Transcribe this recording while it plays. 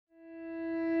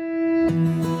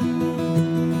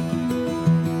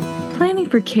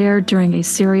for care during a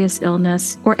serious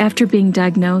illness or after being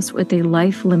diagnosed with a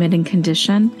life-limiting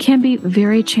condition can be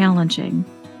very challenging.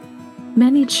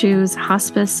 Many choose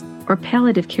hospice or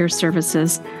palliative care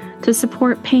services to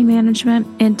support pain management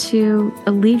and to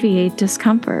alleviate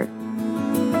discomfort.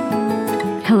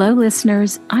 Hello,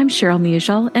 listeners. I'm Cheryl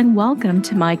Musial, and welcome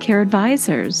to My Care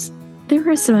Advisors. There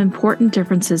are some important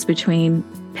differences between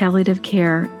palliative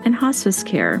care and hospice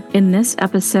care. In this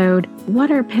episode, what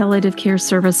are palliative care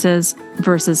services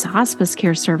versus hospice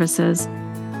care services?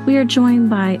 We are joined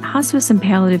by hospice and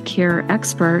palliative care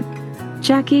expert,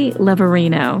 Jackie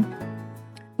Leverino.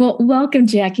 Well, welcome,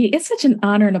 Jackie. It's such an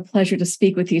honor and a pleasure to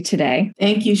speak with you today.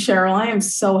 Thank you, Cheryl. I am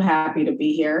so happy to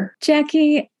be here.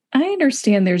 Jackie, I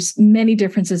understand there's many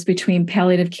differences between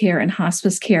palliative care and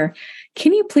hospice care.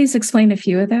 Can you please explain a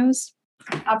few of those?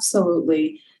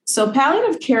 Absolutely. So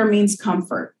palliative care means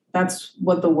comfort. That's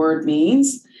what the word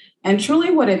means. And truly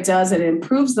what it does, it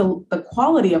improves the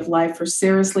quality of life for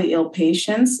seriously ill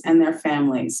patients and their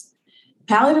families.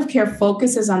 Palliative care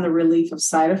focuses on the relief of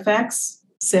side effects,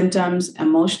 symptoms,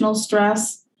 emotional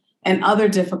stress, and other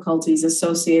difficulties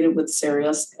associated with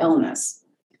serious illness.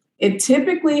 It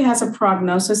typically has a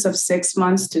prognosis of 6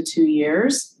 months to 2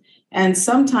 years, and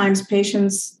sometimes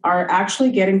patients are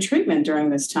actually getting treatment during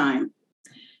this time.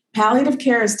 Palliative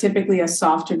care is typically a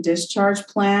softer discharge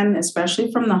plan,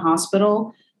 especially from the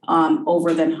hospital,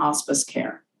 over than hospice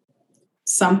care.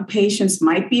 Some patients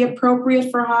might be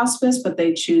appropriate for hospice, but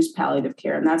they choose palliative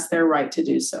care, and that's their right to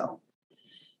do so.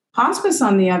 Hospice,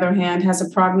 on the other hand, has a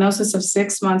prognosis of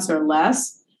 6 months or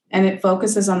less, and it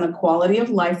focuses on the quality of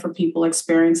life for people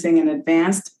experiencing an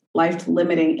advanced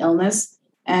life-limiting illness,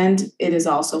 and it is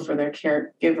also for their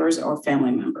caregivers or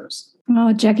family members.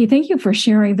 Oh, Jackie, thank you for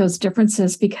sharing those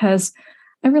differences because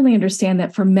I really understand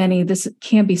that for many, this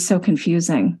can be so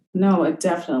confusing. No, it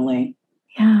definitely.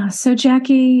 Yeah. So,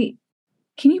 Jackie,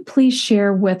 can you please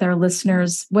share with our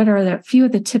listeners what are the few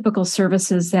of the typical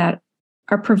services that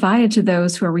are provided to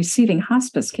those who are receiving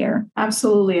hospice care?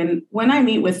 Absolutely. And when I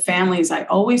meet with families, I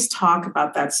always talk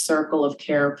about that circle of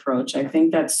care approach. I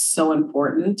think that's so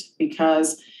important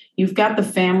because you've got the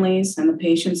families and the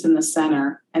patients in the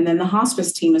center, and then the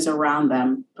hospice team is around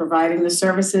them, providing the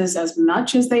services as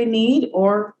much as they need,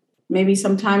 or maybe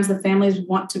sometimes the families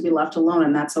want to be left alone,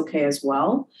 and that's okay as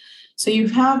well. So you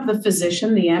have the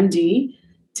physician, the MD.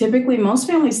 Typically, most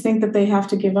families think that they have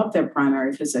to give up their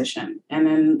primary physician, and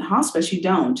in hospice, you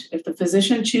don't. If the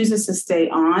physician chooses to stay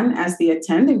on as the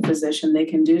attending physician, they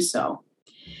can do so.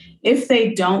 If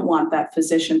they don't want that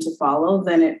physician to follow,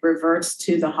 then it reverts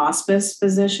to the hospice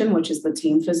physician, which is the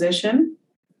team physician.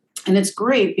 And it's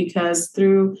great because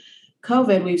through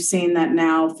COVID, we've seen that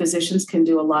now physicians can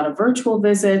do a lot of virtual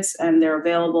visits and they're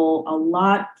available a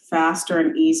lot faster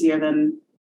and easier than,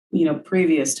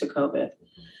 previous to COVID.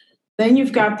 Then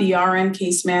you've got the RN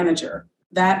case manager.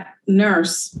 That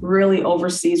nurse really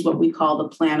oversees what we call the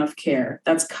plan of care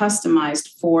that's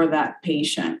customized for that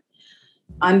patient.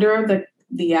 Under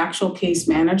the actual case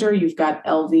manager, you've got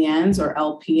LVNs or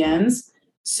LPNs,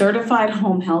 certified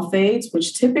home health aides,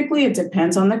 which typically it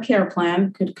depends on the care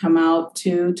plan, could come out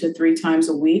 2 to 3 times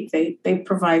a week. They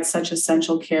provide such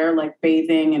essential care like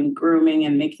bathing and grooming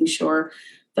and making sure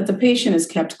that the patient is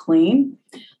kept clean.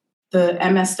 The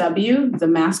MSW, the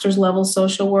master's level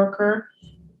social worker,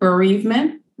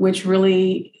 bereavement, which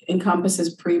really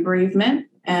encompasses pre-bereavement,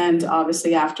 and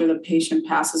obviously after the patient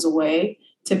passes away,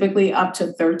 typically up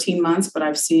to 13 months, but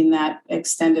I've seen that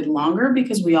extended longer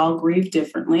because we all grieve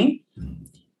differently.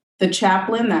 The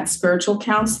chaplain, that spiritual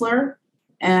counselor,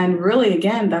 and really,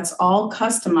 again, that's all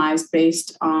customized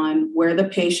based on where the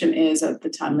patient is at the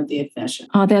time of the admission.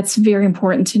 Oh, that's very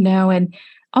important to know. And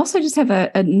also just have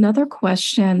another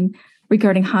question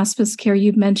regarding hospice care.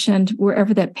 You mentioned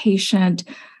wherever that patient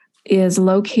is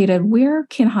located, where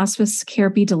can hospice care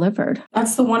be delivered?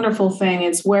 That's the wonderful thing.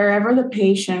 It's wherever the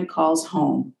patient calls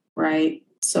home, right?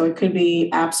 So it could be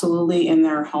absolutely in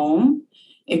their home.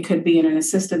 It could be in an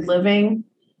assisted living.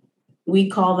 We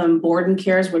call them board and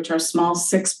cares, which are small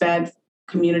 6-bed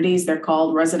communities. They're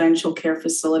called residential care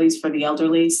facilities for the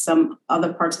elderly. Some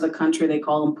other parts of the country, they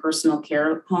call them personal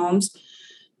care homes.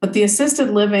 But the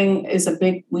assisted living is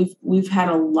we've had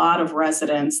a lot of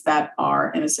residents that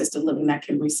are in assisted living that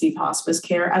can receive hospice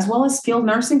care, as well as skilled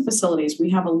nursing facilities.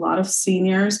 We have a lot of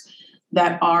seniors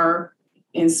that are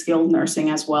in skilled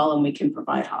nursing as well, and we can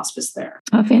provide hospice there.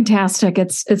 Oh, fantastic.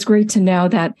 It's great to know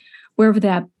that wherever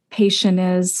that patient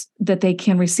is, that they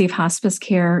can receive hospice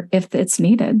care if it's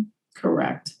needed.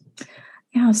 Correct.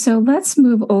 Yeah, so let's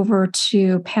move over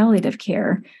to palliative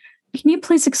care. Can you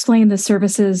please explain the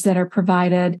services that are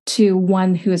provided to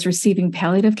one who is receiving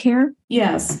palliative care?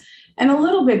 Yes. And a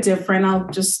little bit different, I'll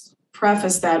just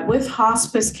preface that with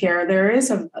hospice care, there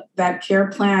is that care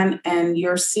plan and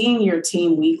you're seeing your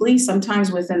team weekly.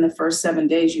 Sometimes within the first 7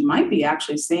 days, you might be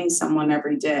actually seeing someone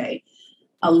every day.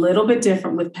 A little bit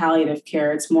different with palliative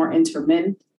care. It's more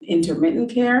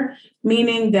intermittent care,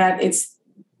 meaning that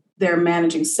they're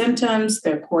managing symptoms,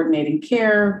 they're coordinating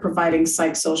care, providing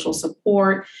psychosocial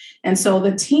support. And so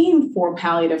the team for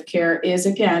palliative care is,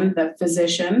 again, the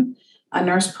physician, a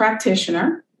nurse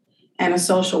practitioner, and a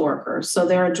social worker. So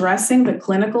they're addressing the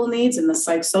clinical needs and the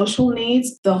psychosocial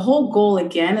needs. The whole goal,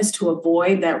 again, is to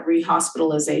avoid that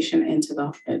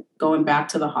rehospitalization going back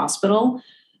to the hospital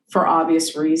for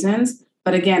obvious reasons.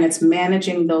 But again, it's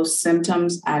managing those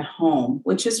symptoms at home,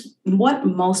 which is what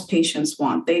most patients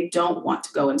want. They don't want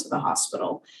to go into the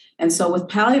hospital. And so with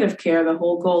palliative care, the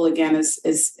whole goal, again,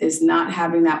 is not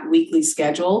having that weekly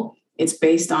schedule. It's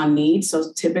based on need.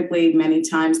 So typically, many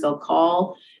times they'll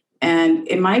call, and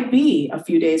it might be a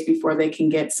few days before they can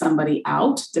get somebody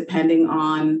out, depending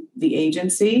on the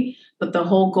agency. But the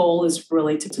whole goal is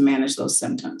really to manage those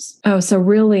symptoms. Oh, so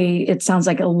really, it sounds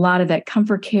like a lot of that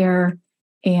comfort care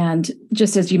and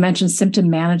just as you mentioned, symptom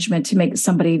management to make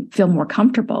somebody feel more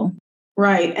comfortable.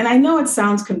 Right. And I know it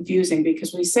sounds confusing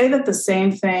because we say that the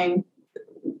same thing,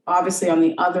 obviously, on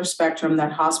the other spectrum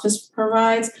that hospice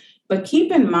provides. But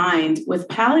keep in mind, with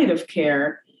palliative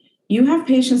care, you have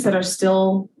patients that are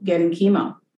still getting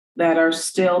chemo, that are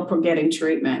still getting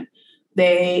treatment.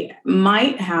 They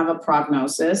might have a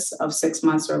prognosis of 6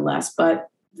 months or less, but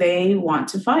they want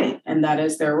to fight, and that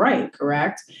is their right,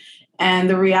 correct? And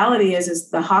the reality is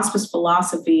the hospice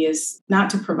philosophy is not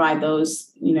to provide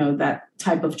those, that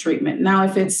type of treatment. Now,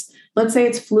 if let's say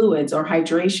it's fluids or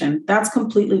hydration, that's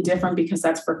completely different because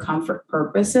that's for comfort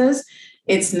purposes.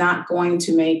 It's not going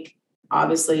to make,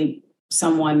 obviously,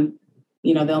 someone,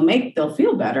 they'll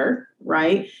feel better,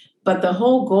 right? But the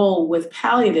whole goal with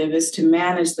palliative is to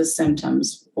manage the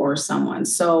symptoms for someone.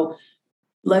 So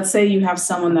let's say you have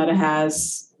someone that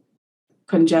has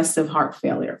congestive heart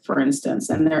failure, for instance,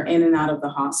 and they're in and out of the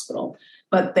hospital,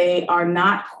 but they are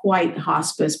not quite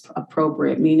hospice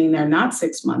appropriate, meaning they're not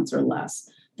 6 months or less.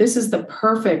 This is the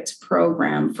perfect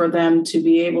program for them to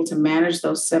be able to manage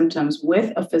those symptoms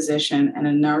with a physician and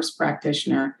a nurse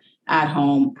practitioner at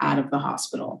home, out of the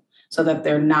hospital, so that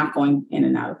they're not going in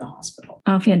and out of the hospital.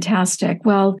 Oh, fantastic.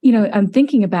 Well, I'm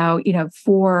thinking about,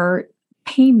 for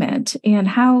payment and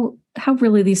how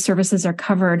really these services are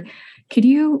covered. Could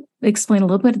you explain a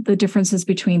little bit the differences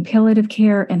between palliative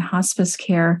care and hospice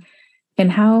care,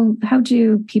 and how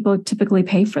do people typically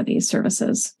pay for these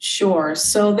services? Sure.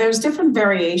 So there's different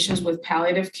variations with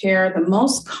palliative care. The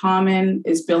most common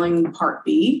is billing Part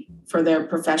B for their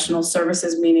professional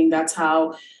services, meaning that's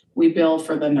how we bill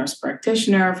for the nurse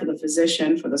practitioner, for the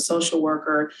physician, for the social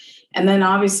worker. And then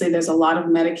obviously there's a lot of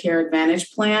Medicare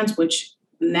Advantage plans, which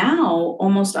now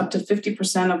almost up to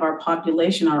 50% of our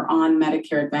population are on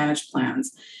Medicare Advantage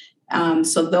plans.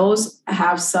 So those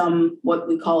have some, what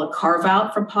we call a carve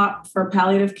out for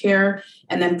palliative care,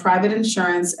 and then private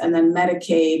insurance, and then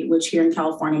Medicaid, which here in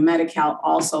California, Medi-Cal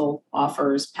also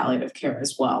offers palliative care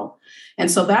as well.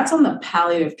 And so that's on the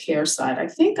palliative care side. I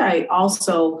think I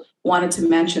also wanted to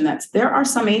mention that there are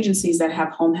some agencies that have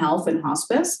home health and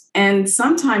hospice, and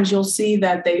sometimes you'll see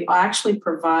that they actually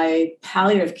provide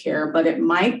palliative care, but it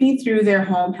might be through their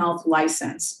home health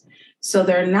license. So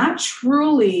they're not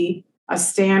truly a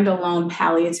standalone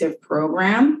palliative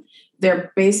program.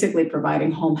 They're basically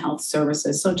providing home health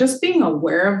services. So just being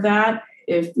aware of that,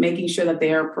 if making sure that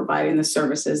they are providing the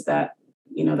services that,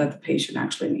 that the patient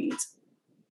actually needs.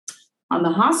 On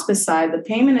the hospice side, the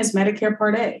payment is Medicare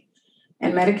Part A.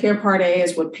 And Medicare Part A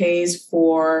is what pays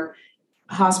for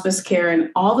hospice care and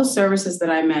all the services that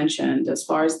I mentioned, as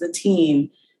far as the team,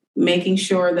 making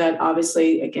sure that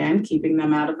obviously, again, keeping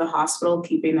them out of the hospital,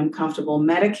 keeping them comfortable,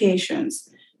 medications,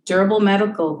 durable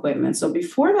medical equipment. So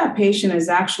before that patient is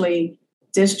actually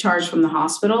discharged from the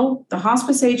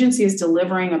hospice agency is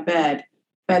delivering a bed,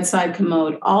 bedside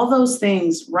commode, all those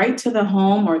things right to the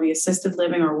home or the assisted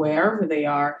living or wherever they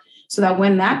are, so that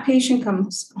when that patient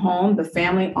comes home, the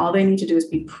family, all they need to do is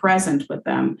be present with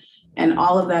them. And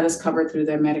all of that is covered through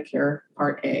their Medicare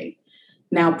Part A.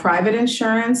 Now, private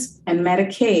insurance and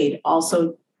Medicaid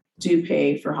also do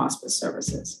pay for hospice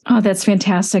services. Oh, that's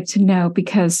fantastic to know,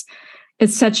 because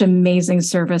it's such amazing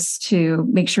service to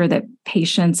make sure that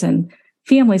patients and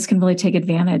families can really take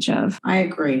advantage of. I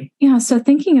agree. Yeah. So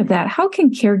thinking of that, how can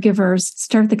caregivers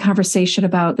start the conversation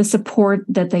about the support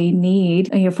that they need,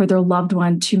 for their loved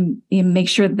one to make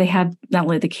sure that they have not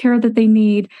only the care that they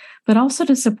need, but also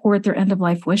to support their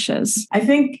end-of-life wishes? I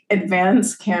think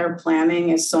advanced care planning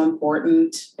is so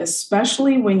important,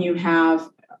 especially when you have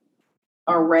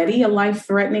already a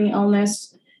life-threatening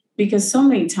illness, because so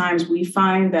many times we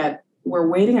find that we're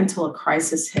waiting until a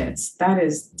crisis hits. That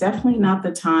is definitely not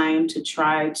the time to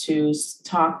try to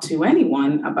talk to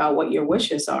anyone about what your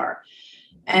wishes are.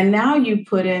 And now you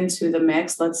put into the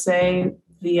mix, let's say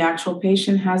the actual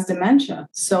patient has dementia.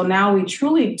 So now we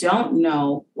truly don't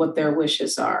know what their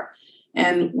wishes are.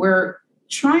 And we're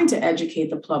trying to educate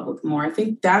the public more. I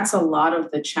think that's a lot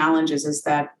of the challenges, is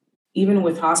that even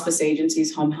with hospice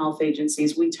agencies, home health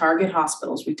agencies, we target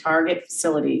hospitals, we target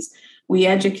facilities, we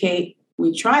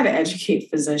try to educate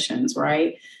physicians,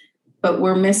 right? But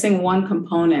we're missing one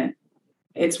component.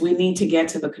 We need to get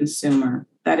to the consumer,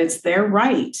 that it's their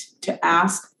right to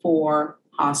ask for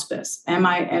hospice.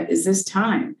 Is this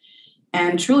time?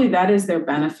 And truly, that is their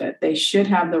benefit. They should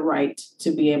have the right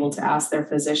to be able to ask their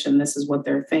physician, this is what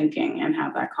they're thinking, and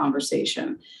have that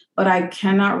conversation. But I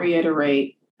cannot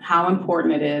reiterate how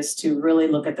important it is to really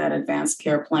look at that advanced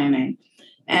care planning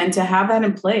and to have that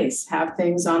in place, have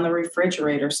things on the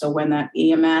refrigerator. So when that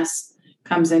EMS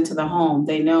comes into the home,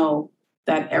 they know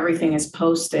that everything is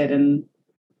posted and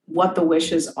what the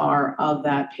wishes are of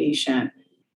that patient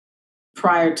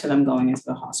prior to them going into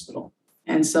the hospital.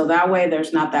 And so that way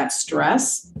there's not that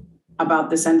stress about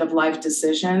this end of life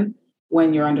decision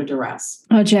when you're under duress.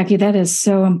 Oh, Jackie, that is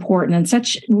so important and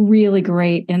such really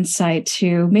great insight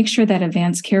to make sure that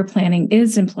advanced care planning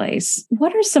is in place.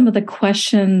 What are some of the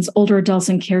questions older adults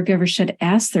and caregivers should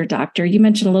ask their doctor? You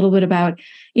mentioned a little bit about,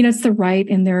 it's the right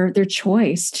and their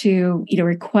choice to,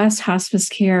 request hospice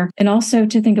care and also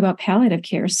to think about palliative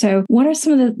care. So what are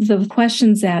some of the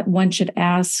questions that one should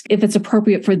ask if it's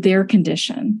appropriate for their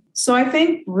condition? So I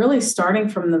think really starting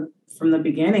from the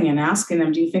beginning and asking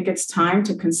them, do you think it's time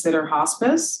to consider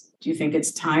hospice? Do you think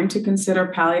it's time to consider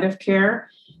palliative care?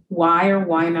 Why or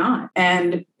why not?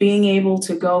 And being able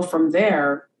to go from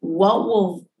there, what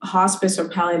will hospice or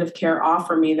palliative care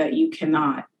offer me that you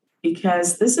cannot?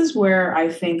 Because this is where I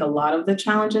think a lot of the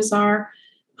challenges are.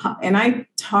 And I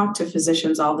talk to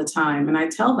physicians all the time and I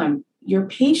tell them, your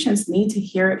patients need to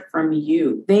hear it from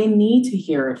you. They need to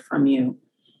hear it from you.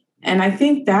 And I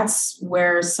think that's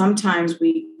where sometimes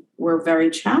we're very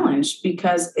challenged,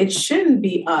 because it shouldn't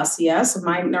be us. Yes,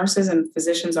 my nurses and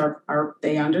physicians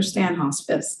they understand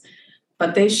hospice,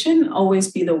 but they shouldn't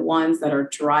always be the ones that are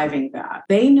driving that.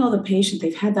 They know the patient.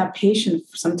 They've had that patient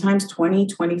for sometimes 20,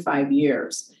 25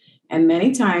 years. And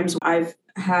many times I've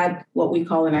had what we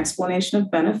call an explanation of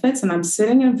benefits, and I'm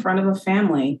sitting in front of a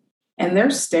family and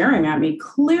they're staring at me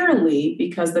clearly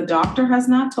because the doctor has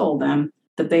not told them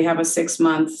that they have a 6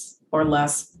 months or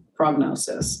less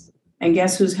prognosis. And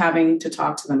guess who's having to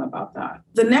talk to them about that?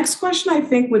 The next question I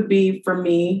think would be, for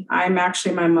me, I'm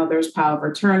actually my mother's power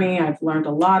of attorney. I've learned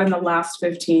a lot in the last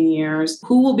 15 years.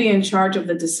 Who will be in charge of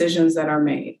the decisions that are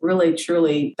made? Really,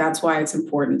 truly, that's why it's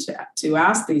important to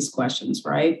ask these questions,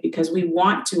 right? Because we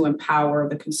want to empower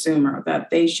the consumer,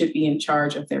 that they should be in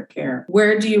charge of their care.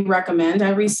 Where do you recommend I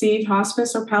receive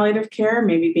hospice or palliative care?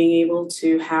 Maybe being able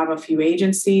to have a few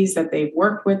agencies that they've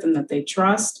worked with and that they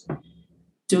trust.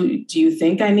 Do you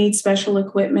think I need special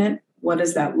equipment? What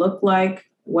does that look like?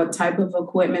 What type of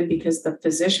equipment? Because the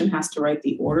physician has to write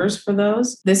the orders for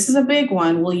those. This is a big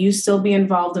one. Will you still be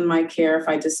involved in my care if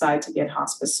I decide to get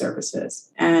hospice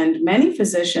services? And many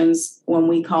physicians, when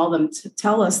we call them, to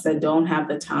tell us they don't have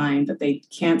the time, that they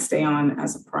can't stay on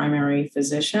as a primary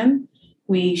physician.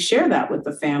 We share that with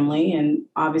the family, and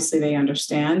obviously they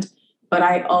understand. But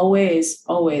I always,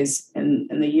 in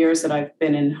the years that I've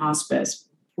been in hospice,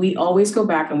 we always go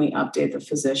back and we update the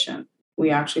physician.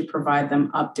 We actually provide them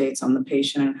updates on the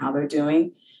patient and how they're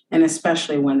doing. And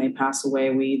especially when they pass away,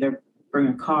 we either bring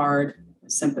a card, a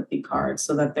sympathy card,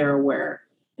 so that they're aware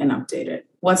and updated.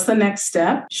 What's the next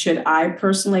step? Should I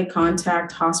personally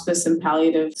contact hospice and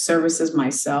palliative services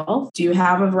myself? Do you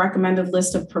have a recommended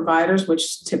list of providers,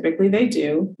 which typically they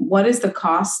do? What is the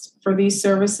cost for these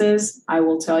services? I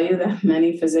will tell you that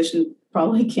many physicians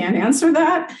probably can't answer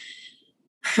that.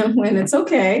 When it's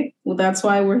okay. Well, that's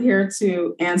why we're here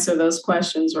to answer those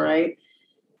questions, right?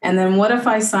 And then what if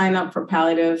I sign up for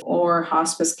palliative or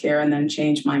hospice care and then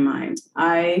change my mind?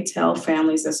 I tell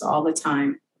families this all the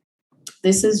time.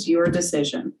 This is your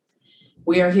decision.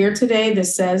 We are here today.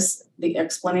 This says the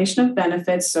explanation of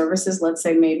benefits, services, let's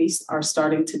say maybe are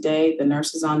starting today. The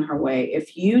nurse is on her way.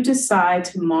 If you decide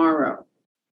tomorrow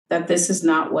that this is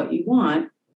not what you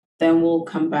want, then we'll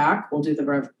come back. We'll do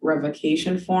the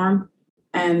revocation form.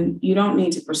 And you don't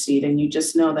need to proceed. And you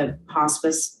just know that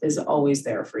hospice is always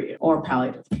there for you, or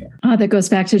palliative care. That goes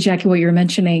back to, Jackie, what you're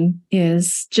mentioning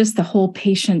is just the whole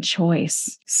patient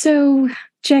choice. So,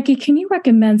 Jackie, can you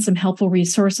recommend some helpful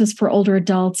resources for older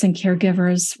adults and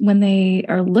caregivers when they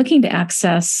are looking to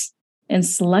access in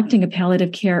selecting a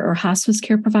palliative care or hospice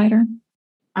care provider?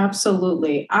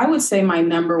 Absolutely. I would say my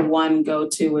number one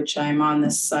go-to, which I'm on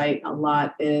this site a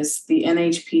lot, is the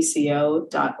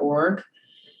nhpco.org.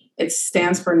 It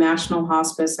stands for National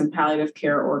Hospice and Palliative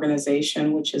Care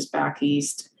Organization, which is back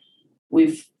east.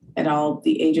 At all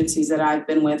the agencies that I've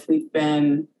been with, we've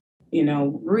been,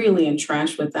 really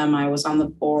entrenched with them. I was on the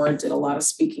board, did a lot of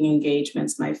speaking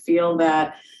engagements, and I feel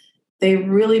that they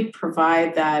really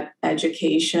provide that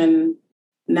education.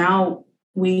 Now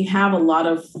we have a lot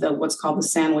of what's called the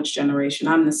sandwich generation.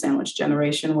 I'm the sandwich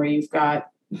generation, where you've got,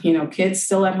 kids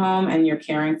still at home and you're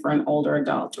caring for an older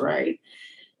adult, right?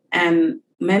 And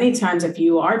many times if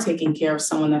you are taking care of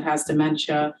someone that has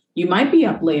dementia, you might be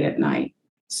up late at night.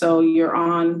 So you're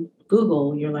on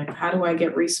Google, you're like, how do I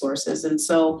get resources? And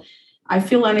so I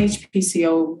feel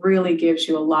NHPCO really gives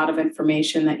you a lot of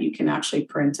information that you can actually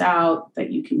print out,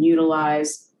 that you can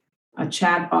utilize, a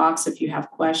chat box if you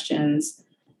have questions.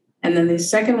 And then the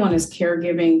second one is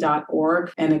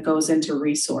caregiving.org, and it goes into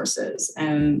resources.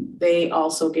 And they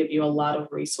also give you a lot of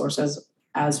resources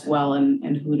as well,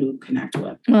 and who to connect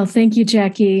with. Well, thank you,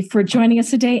 Jackie, for joining us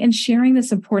today and sharing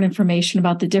this important information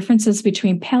about the differences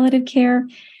between palliative care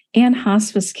and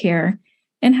hospice care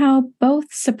and how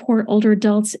both support older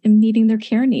adults in meeting their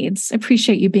care needs. I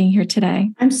appreciate you being here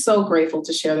today. I'm so grateful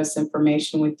to share this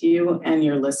information with you and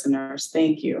your listeners.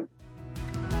 Thank you.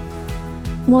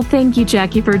 Well, thank you,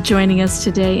 Jackie, for joining us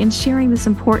today and sharing this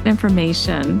important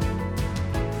information.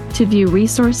 To view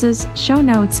resources, show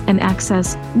notes, and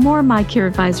access more My Care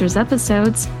Advisors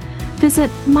episodes, visit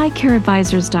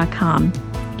mycareadvisors.com.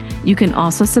 You can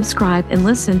also subscribe and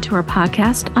listen to our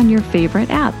podcast on your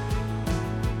favorite app.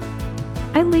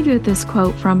 I leave you with this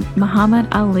quote from Muhammad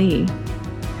Ali.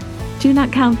 Do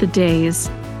not count the days,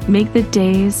 make the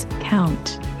days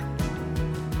count.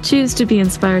 Choose to be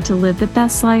inspired to live the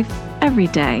best life every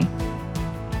day.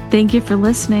 Thank you for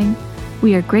listening.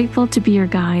 We are grateful to be your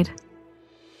guide.